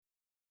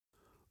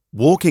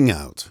Walking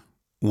Out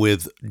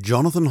with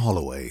Jonathan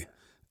Holloway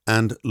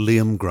and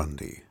Liam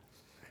Grundy.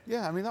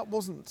 Yeah, I mean, that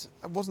wasn't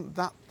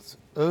that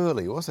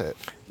early, was it?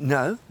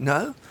 No.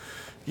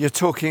 You're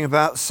talking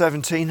about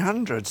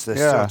 1700s they're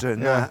Yeah, still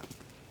doing yeah.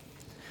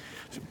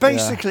 that.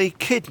 Basically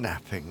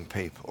kidnapping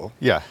people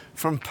Yeah.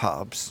 from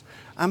pubs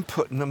and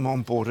putting them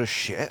on board a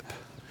ship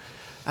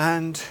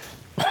and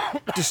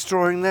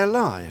destroying their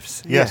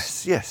lives.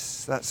 Yes.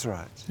 Yes, that's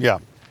right. Yeah.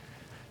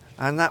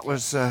 And that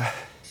was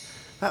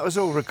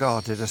all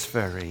regarded as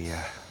very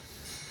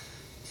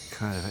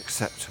kind of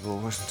acceptable,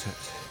 wasn't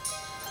it?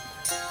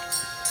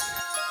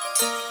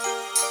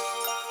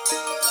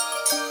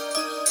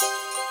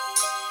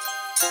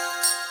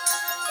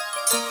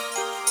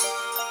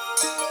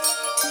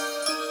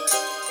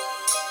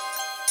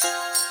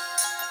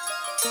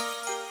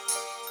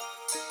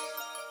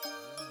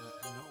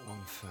 Not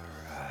one for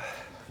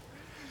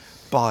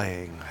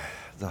buying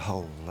the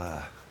whole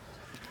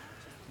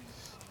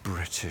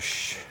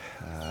British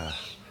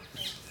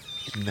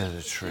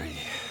military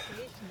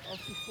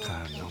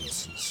kind of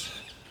nonsense.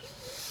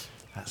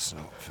 That's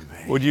not for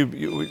me. Would you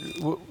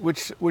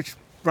which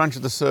branch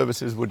of the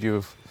services would you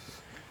have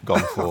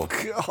gone Oh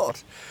for? God!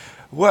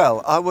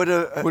 Well, I would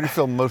have. Would you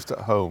feel most at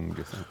home, do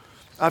you think?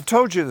 I've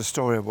told you the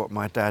story of what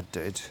my dad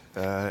did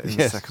in the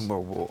Yes. Second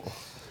World War,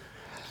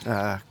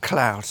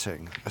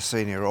 clouting a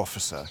senior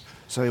officer,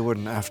 so he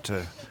wouldn't have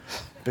to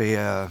be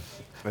a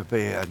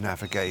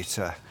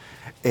navigator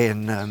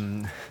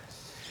in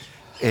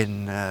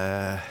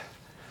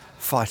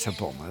fighter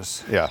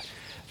bombers. Yeah.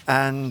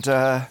 And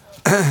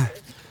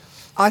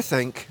I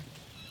think,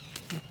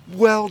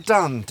 well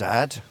done,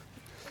 Dad.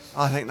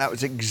 I think that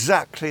was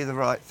exactly the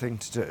right thing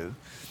to do.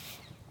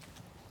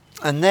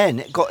 And then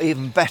it got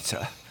even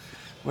better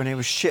when he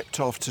was shipped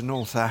off to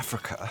North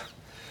Africa.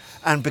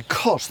 And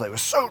because they were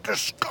so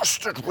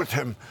disgusted with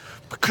him,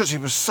 because he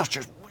was such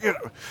a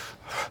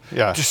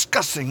Yeah.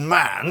 disgusting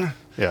man,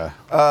 Yeah.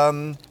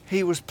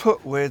 he was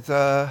put with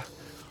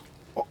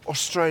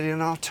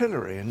Australian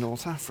artillery in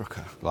North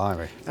Africa.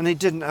 Blimey. And he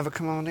didn't have a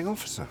commanding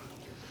officer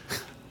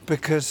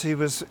because he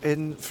was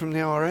from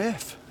the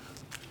RAF.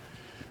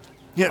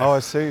 Yeah. Oh, I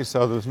see.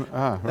 So there was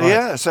right.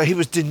 Yeah, so he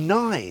was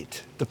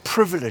denied the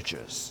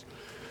privileges,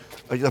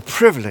 the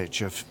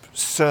privilege of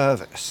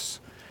service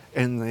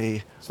in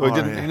the So he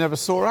RAF. didn't. He never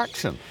saw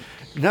action.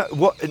 No,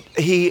 what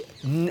he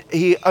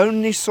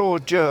only saw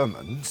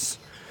Germans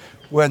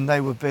when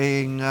they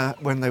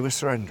were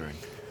surrendering.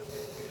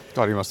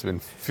 God, he must have been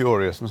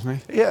furious,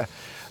 mustn't he? Yeah,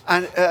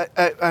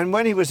 and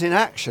when he was in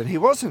action,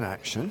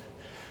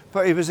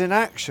 but he was in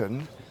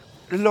action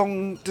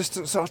long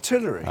distance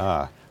artillery.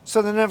 Ah.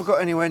 So they never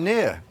got anywhere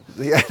near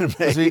the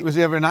enemy. Was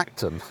he ever in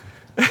Acton?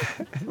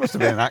 He must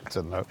have been in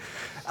Acton, though.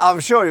 I'm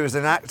sure he was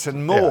in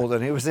Acton more Yeah.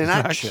 than he was in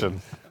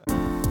action.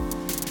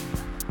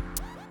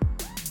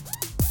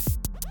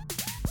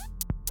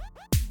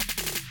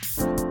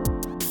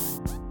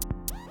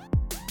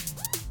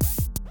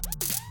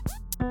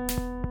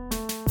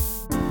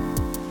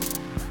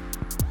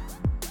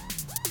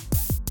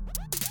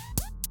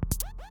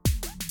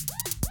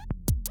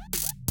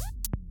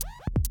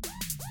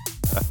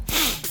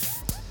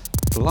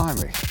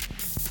 Blimey.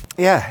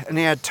 Yeah, and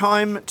he had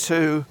time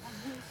to,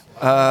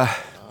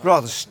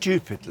 rather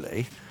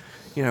stupidly,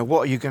 what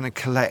are you going to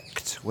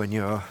collect when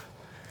you're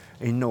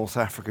in North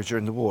Africa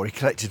during the war? He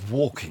collected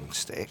walking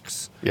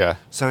sticks. Yeah.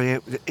 So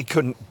he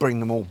couldn't bring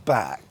them all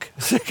back.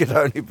 So he could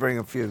only bring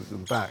a few of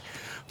them back.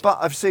 But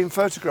I've seen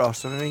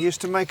photographs of him. He used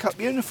to make up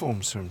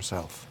uniforms for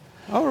himself.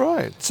 All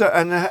right. So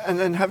and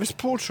then have his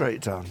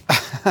portrait done.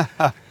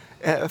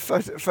 A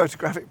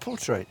photographic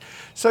portrait.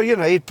 So,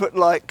 he'd put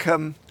like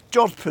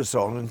jodhpurs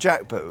on and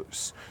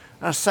jackboots,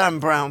 and a Sam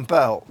Brown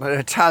belt, an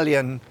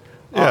Italian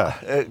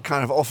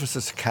kind of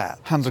officer's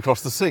cap. Hands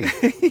across the sea.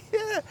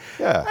 Yeah.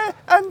 Yeah.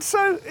 And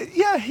so,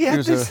 he had He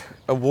was this...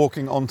 a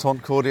walking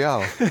entente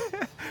cordiale.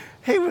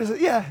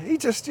 He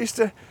just used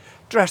to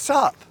dress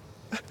up.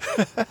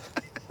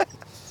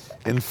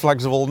 In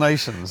flags of all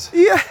nations.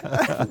 Yeah,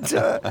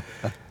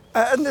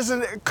 and there's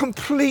a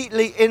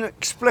completely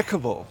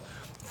inexplicable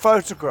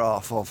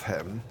photograph of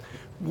him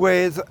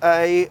with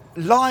a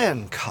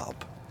lion cub,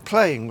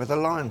 playing with a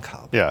lion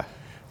cub. Yeah.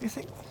 You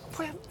think,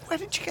 where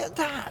did you get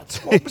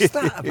that? What was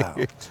that about?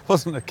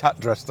 Wasn't a cat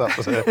dressed up,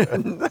 was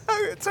it? No,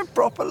 it's a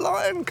proper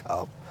lion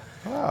cub.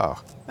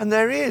 Wow. And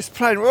there he is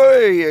playing, oh,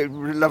 you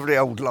lovely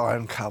old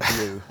lion cub,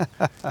 you.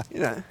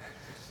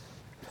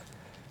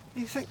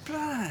 You think,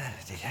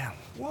 bloody hell,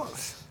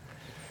 what?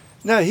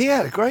 No, he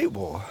had a great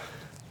war.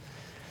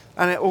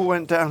 And it all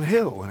went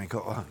downhill when he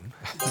got home.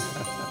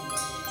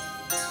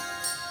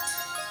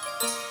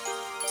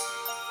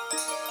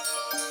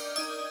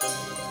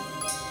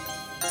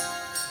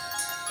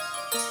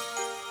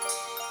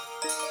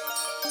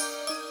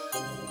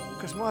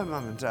 Because my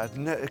mum and dad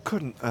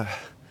couldn't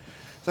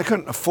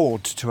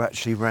afford to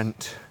actually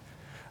rent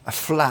a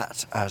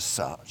flat as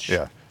such.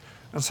 Yeah.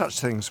 And such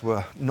things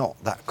were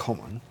not that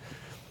common.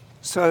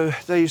 So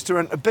they used to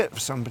rent a bit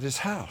of somebody's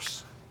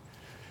house.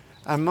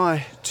 And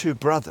my two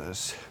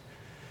brothers,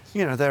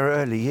 their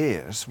early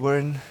years were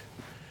in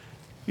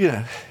you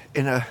know,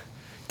 in a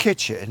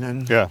kitchen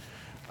and Yeah.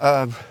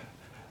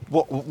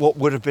 what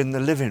would have been the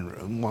living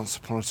room once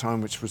upon a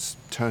time, which was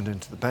turned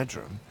into the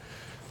bedroom.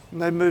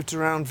 And they moved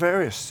around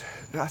various.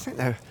 I think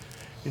they're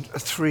in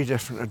 3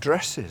 different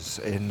addresses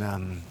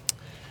in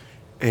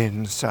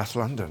South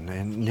London,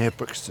 near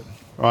Brixton.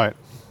 Right.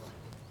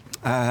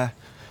 But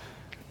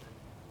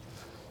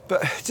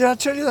did I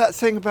tell you that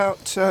thing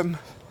about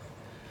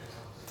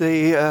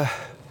the?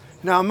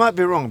 Now I might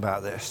be wrong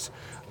about this,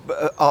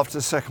 but after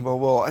the Second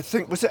World War, I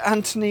think was it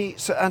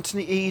Sir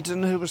Anthony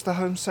Eden who was the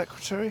Home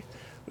Secretary?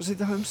 Was he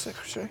the Home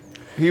Secretary?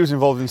 He was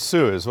involved in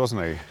sewers,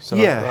 wasn't he? So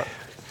Yeah.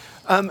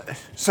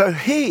 So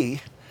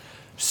he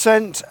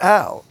sent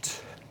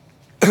out,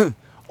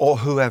 or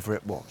whoever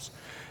it was,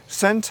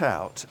 sent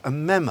out a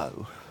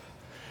memo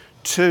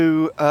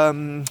to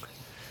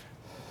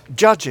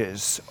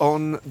judges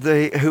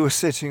who were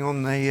sitting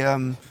on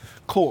the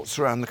courts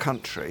around the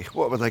country.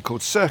 What were they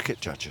called? Circuit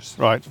judges.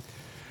 Right.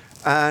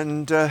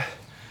 And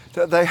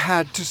that they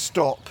had to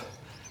stop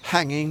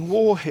hanging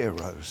war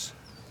heroes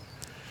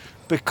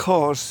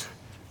because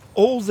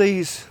all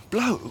these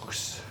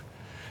blokes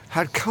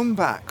had come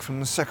back from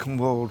the Second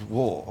World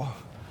War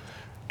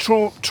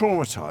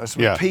traumatised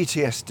with Yeah.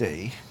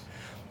 PTSD,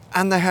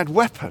 and they had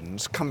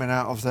weapons coming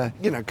out of their,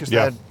 because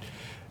Yeah.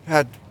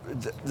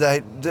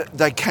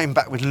 they came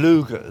back with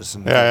Lugers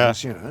and Yeah,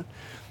 things,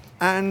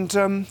 and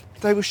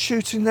they were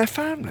shooting their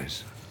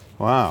families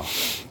Wow.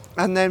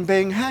 and then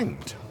being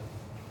hanged.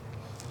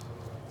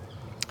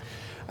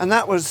 And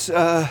that was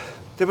there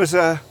was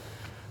a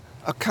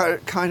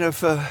kind of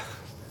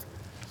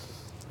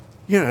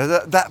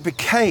that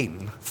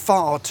became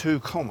far too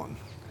common,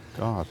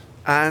 God.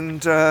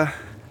 and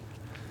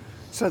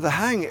so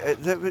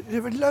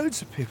there were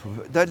loads of people.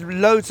 There were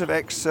loads of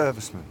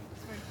ex-servicemen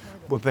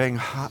were being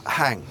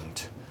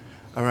hanged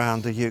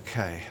around the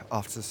UK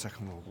after the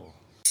Second World War.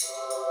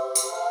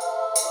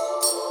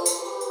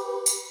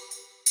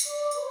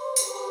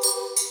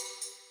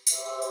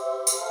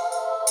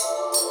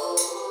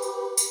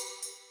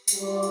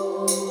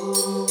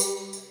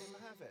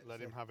 Let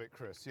him have it,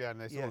 Chris. Yeah,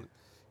 and Yeah.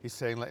 he's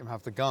saying let him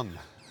have the gun,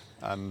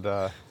 and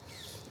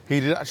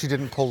he actually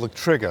didn't pull the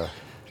trigger,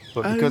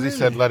 but Oh, because he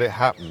said really? let it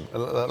happen,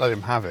 let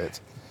him have it,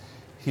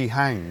 he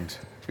hanged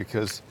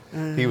because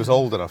he was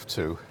old enough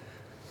to,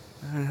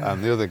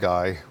 and the other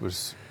guy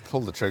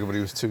pulled the trigger, but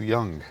he was too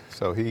young,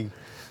 so he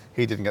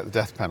didn't get the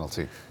death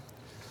penalty.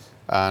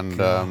 And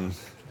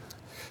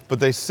but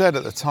they said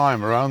at the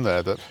time around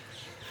there that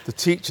the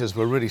teachers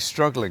were really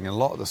struggling in a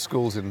lot of the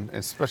schools,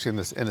 especially in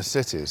the inner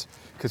cities,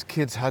 because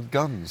kids had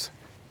guns.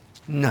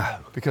 No.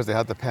 Because they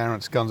had the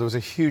parents' guns. There was a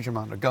huge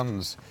amount of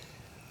guns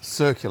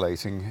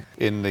circulating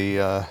in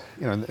the,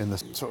 in the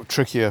sort of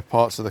trickier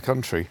parts of the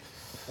country.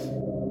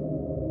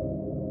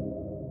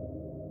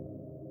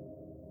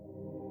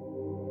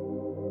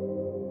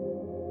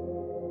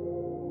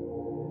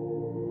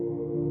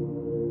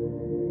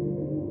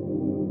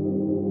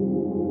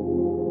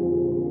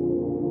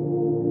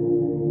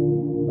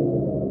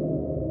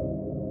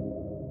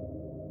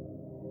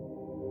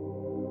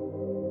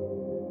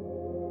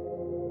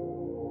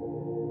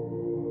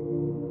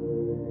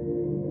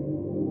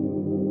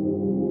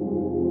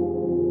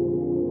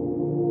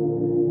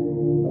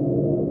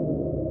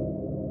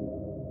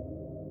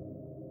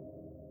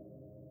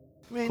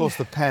 Of course,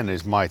 the pen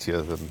is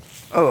mightier than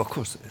Oh, of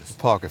course it is.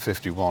 Parker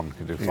 51,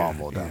 can do far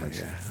more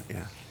damage.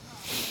 Yeah.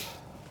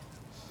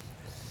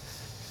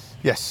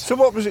 Yes. So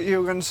what was it you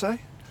were going to say?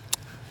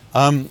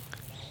 Talking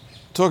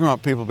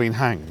about people being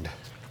hanged,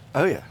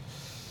 Oh, yeah.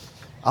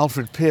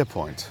 Alfred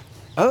Pierpoint,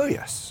 Oh,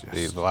 yes.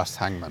 Yes. the last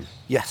hangman,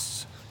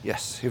 Yes.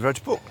 Yes. He wrote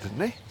a book,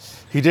 didn't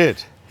he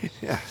did. he?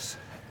 Yes.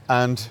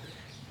 And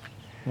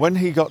when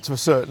he got to a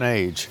certain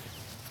age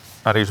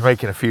and he was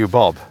making a few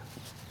bob,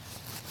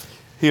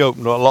 he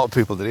opened, a lot of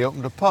people did, he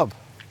opened a pub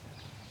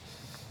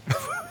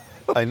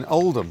in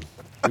Oldham.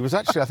 He was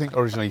actually, I think,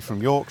 originally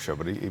from Yorkshire,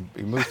 but he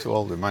moved to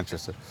Oldham,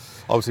 Manchester,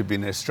 obviously been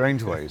there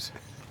strange ways.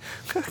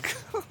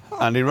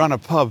 And he ran a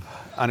pub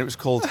and it was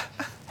called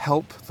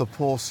Help the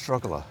Poor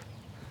Struggler.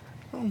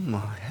 Oh, my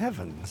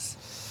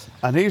heavens.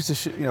 And he used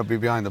to, be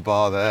behind the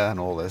bar there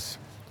and all this.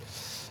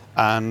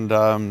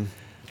 And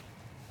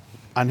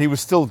he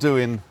was still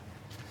doing,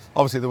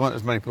 obviously there weren't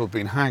as many people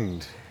being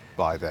hanged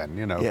by then,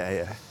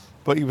 Yeah.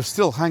 But he was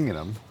still hanging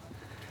them.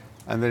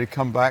 And then he'd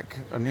come back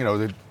and,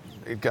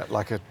 he'd get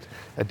like a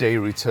day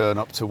return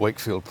up to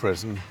Wakefield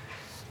Prison,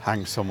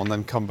 hang someone,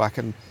 then come back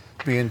and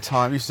be in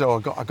time. He said,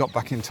 I got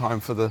back in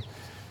time for the,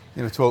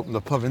 to open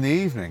the pub in the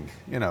evening,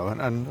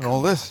 and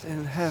all this.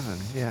 In heaven,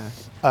 yeah.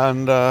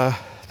 And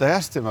they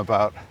asked him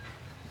about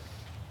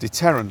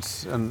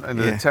deterrence and the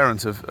Yeah.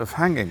 deterrence of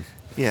hanging.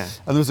 Yeah.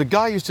 And there was a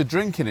guy who used to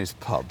drink in his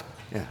pub,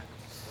 Yeah.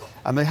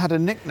 and they had a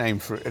nickname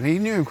for it, and he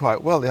knew him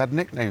quite well. They had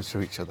nicknames for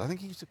each other. I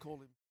think he used to call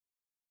him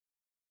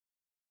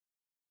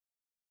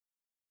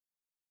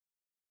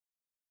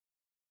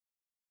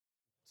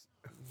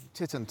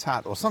Tit and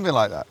Tat or something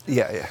like that.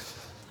 Yeah.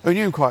 I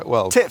knew him quite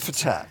well. Tit for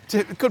tat.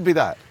 It could be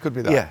that.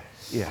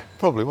 Yeah.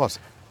 Probably was.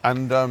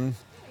 And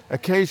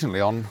occasionally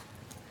on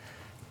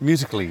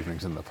musical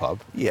evenings in the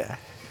pub, Yeah.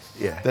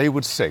 Yeah. they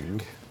would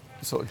sing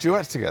sort of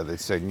duets together. They'd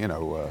sing,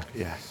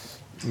 yeah.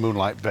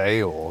 Moonlight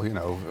Bay, or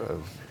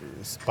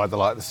By the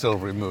Light of the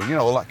Silvery Moon,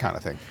 all that kind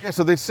of thing. Yeah,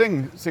 so they'd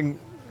sing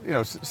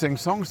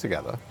songs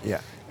together.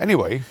 Yeah.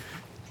 Anyway,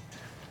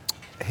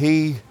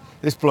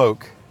 this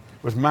bloke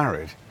was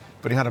married,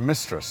 but he had a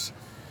mistress,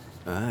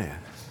 Oh, yeah.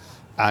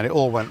 and it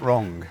all went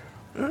wrong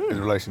in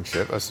the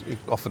relationship, as it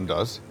often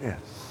does. Yeah.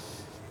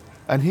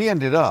 And he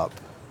ended up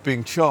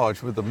being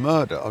charged with the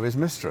murder of his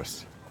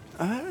mistress.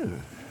 Oh.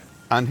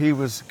 And he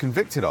was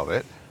convicted of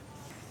it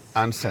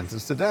and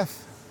sentenced to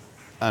death.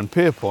 And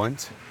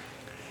Pierpoint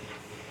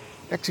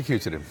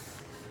executed him,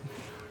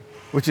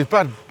 which is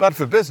bad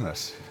for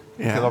business.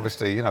 Yeah. Because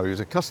obviously, he was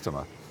a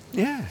customer.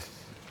 Yeah.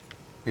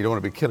 You don't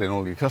want to be killing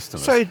all your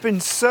customers. So he'd been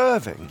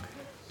serving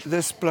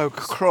this bloke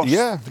across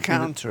the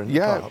counter in the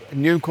pub.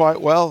 Knew him quite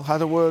well,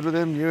 had a word with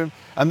him, knew him.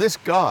 And this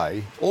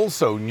guy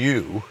also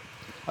knew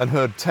and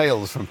heard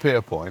tales from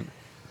Pierpoint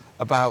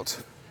about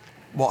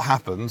what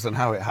happens and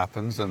how it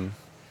happens. And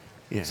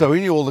Yeah. so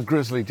he knew all the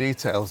grisly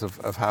details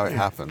of how it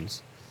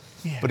happens.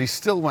 Yeah. But he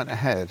still went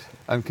ahead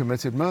and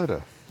committed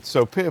murder.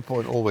 So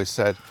Pierpoint always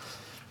said,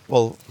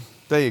 well,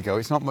 there you go,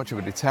 it's not much of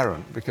a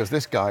deterrent, because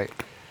this guy,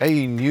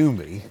 he knew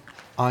me,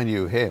 I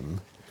knew him.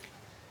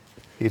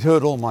 He'd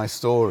heard all my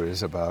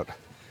stories about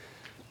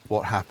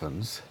what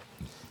happens,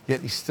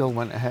 yet he still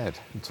went ahead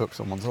and took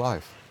someone's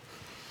life.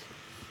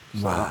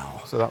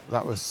 Wow. So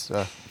that was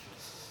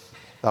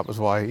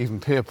why even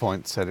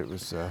Pierpoint said it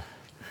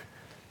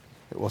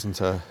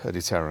wasn't a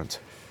deterrent.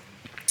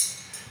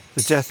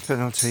 The death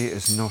penalty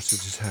is not a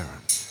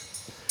deterrent.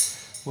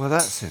 Well,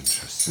 that's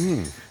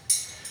interesting.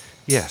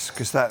 Yes,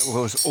 because that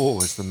was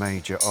always the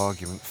major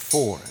argument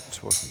for it,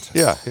 wasn't it?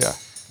 Yeah.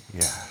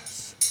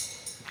 Yes.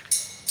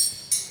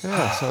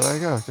 Yeah, so there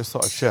you go. Just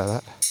thought I'd share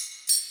that.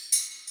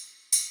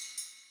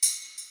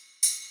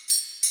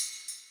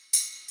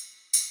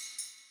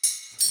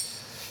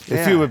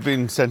 If you had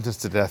been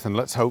sentenced to death, and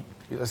let's hope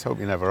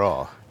you never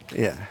are,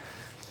 Yeah.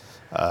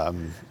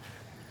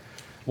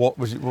 what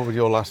would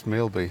your last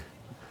meal be?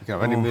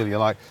 Any meal you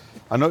like.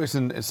 I noticed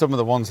in some of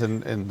the ones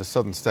in the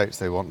southern states,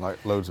 they want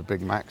like loads of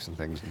Big Macs and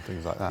things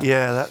like that.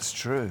 Yeah, that's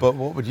true. But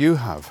what would you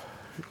have?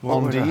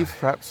 What would I- Endive,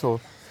 perhaps, or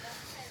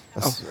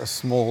a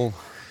small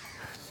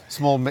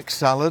mixed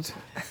salad,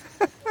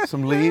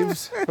 some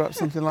leaves, perhaps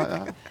something like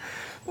that.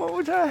 What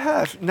would I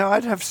have? No,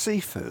 I'd have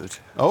seafood.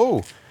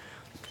 Oh,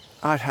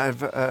 I'd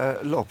have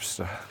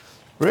lobster.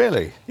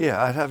 really?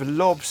 Yeah, I'd have a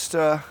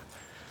lobster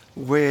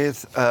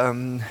with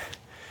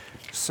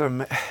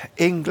some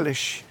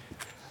English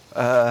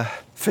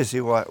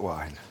fizzy white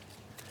wine.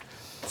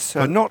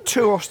 So not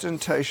too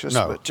ostentatious,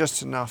 No. but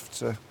just enough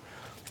to...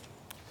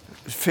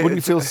 Wouldn't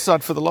you feel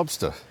sad for the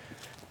lobster?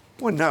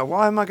 Well, no,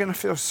 why am I going to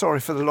feel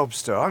sorry for the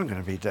lobster? I'm going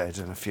to be dead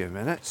in a few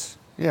minutes.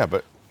 Yeah,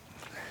 but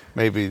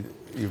maybe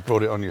you've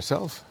brought it on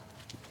yourself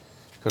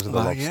because of the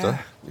Well, lobster.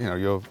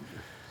 Your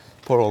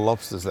poor old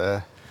lobster's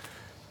there.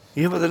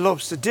 Yeah, but the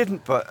lobster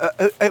didn't,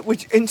 but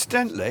which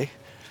incidentally,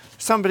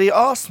 somebody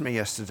asked me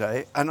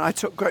yesterday, and I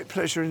took great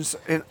pleasure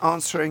in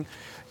answering,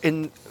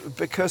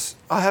 because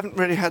I haven't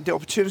really had the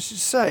opportunity to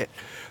say it.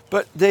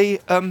 But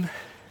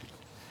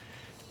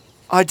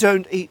I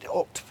don't eat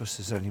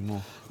octopuses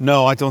anymore.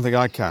 No, I don't think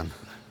I can.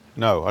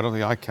 No, I don't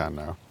think I can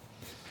now.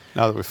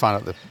 Now that we find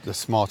out that they're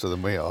smarter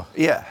than we are.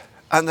 Yeah,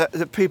 and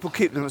the people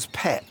keep them as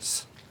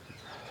pets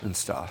and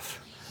stuff.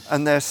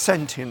 And they're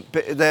sentient,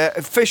 they're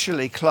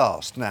officially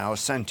classed now as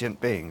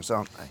sentient beings,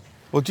 aren't they?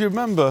 Well, do you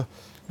remember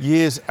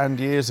years and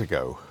years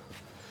ago,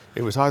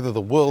 it was either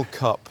the World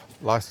Cup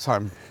last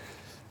time,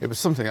 it was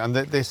something, and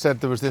they said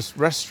there was this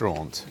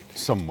restaurant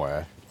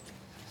somewhere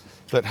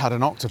that had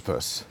an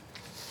octopus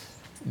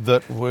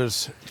that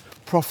was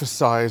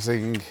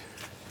prophesizing,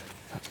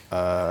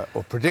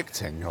 or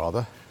predicting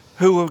rather.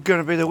 Who were going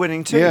to be the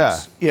winning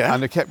teams? Yeah.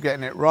 And they kept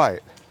getting it right.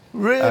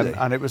 Really?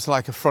 And it was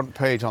like a front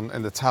page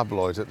in the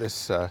tabloids that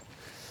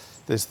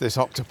this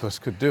octopus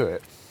could do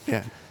it.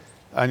 Yeah.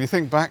 And you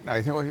think back now,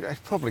 you think, well, he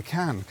probably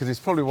can, because he's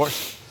probably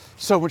watched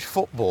so much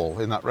football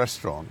in that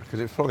restaurant, because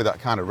it's probably that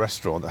kind of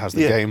restaurant that has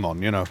the game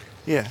on,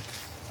 Yeah.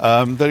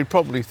 that he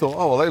probably thought,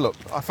 oh, well,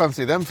 I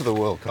fancy them for the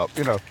World Cup,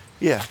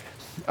 Yeah.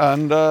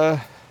 And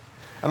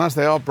as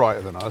they are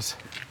brighter than us,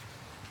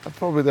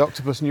 probably the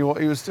octopus knew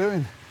what he was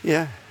doing.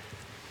 Yeah.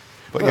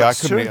 But Well, I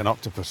that's couldn't true. eat an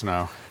octopus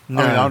now.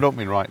 No. I mean, I don't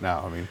mean right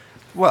now. I mean,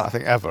 Well, I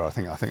think ever. I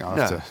think I have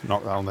to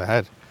knock that on the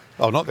head.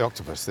 Oh, not the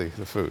octopus, the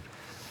food.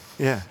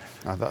 Yeah.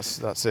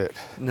 That's it.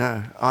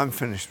 No, I'm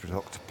finished with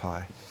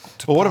octopi.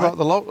 But what about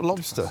the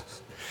lobster?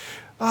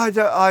 They'll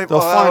They'll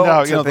find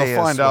out. They'll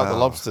find out the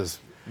lobsters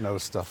know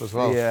stuff as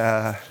well.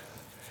 Yeah.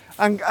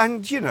 And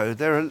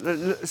there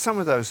are some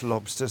of those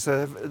lobsters.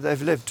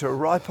 They've lived to a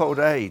ripe old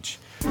age,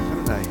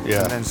 haven't they?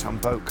 Yeah. And then some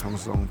boat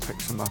comes along, and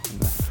picks them up,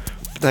 and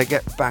they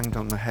get banged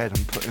on the head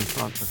and put in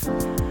front of.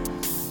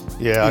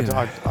 Yeah.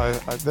 Yeah.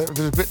 There's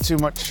a bit too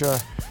much.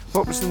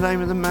 What was the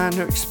name of the man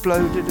who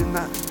exploded in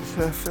that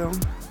film?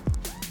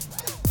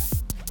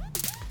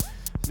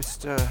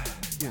 Mr.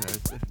 you know,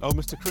 the Oh,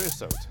 Mr.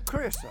 Creosote.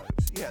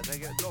 creosotes. Yeah, they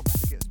get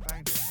lobster gets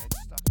banged in the head,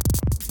 stuck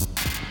in front of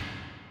them.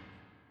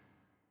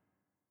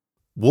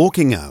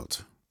 Walking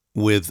Out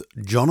with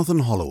Jonathan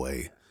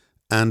Holloway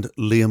and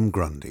Liam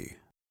Grundy.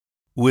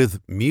 With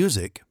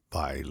music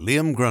by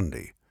Liam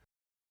Grundy.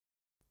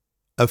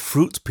 A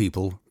Fruit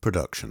People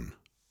production.